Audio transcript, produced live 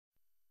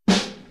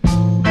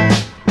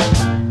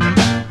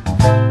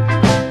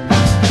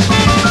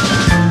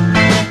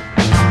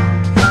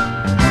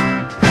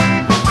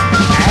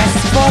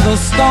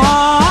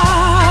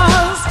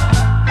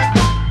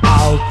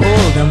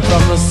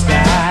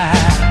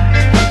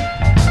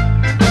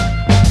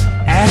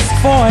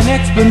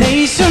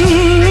explanation,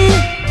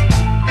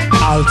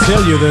 I'll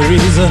tell you the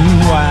reason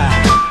why.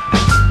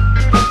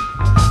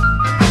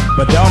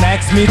 But don't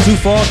ask me to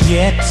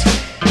forget.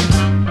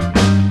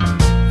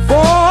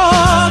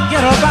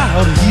 Forget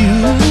about you.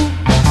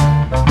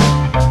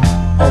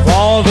 Of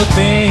all the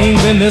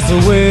things in this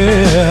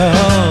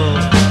world,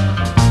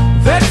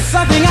 that's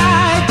something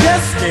I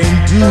just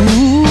can't do.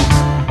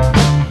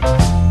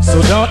 So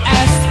don't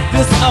ask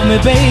this of me,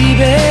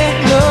 baby,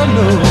 no,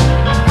 no,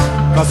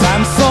 'cause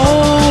I'm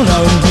sold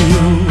on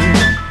you.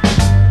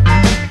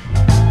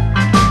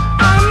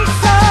 I'm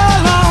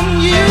sold on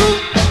you.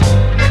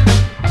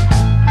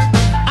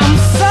 I'm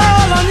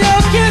sold on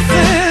your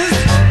kisses.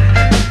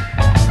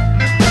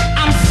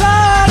 I'm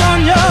sold on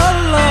your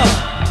love.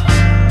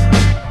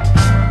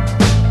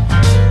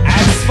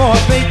 As for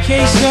a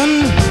vacation,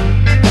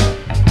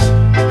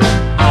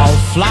 I'll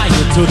fly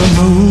you to the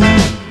moon.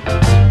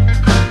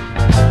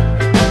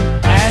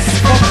 As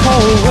for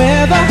cold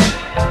weather,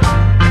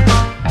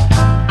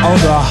 on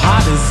the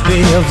hottest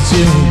day of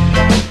June.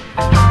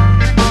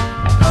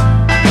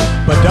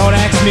 But don't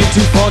ask me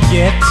to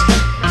forget.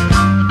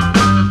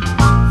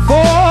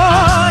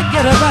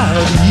 Forget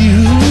about you,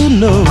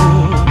 no.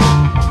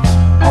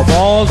 Of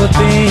all the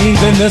things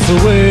in this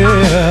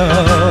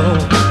world,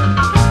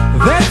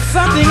 that's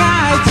something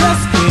I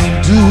just can't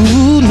do,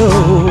 no.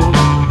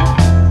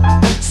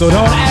 So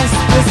don't ask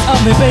this of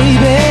me,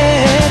 baby,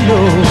 no,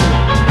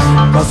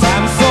 'cause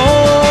I'm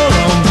sold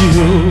on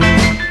you.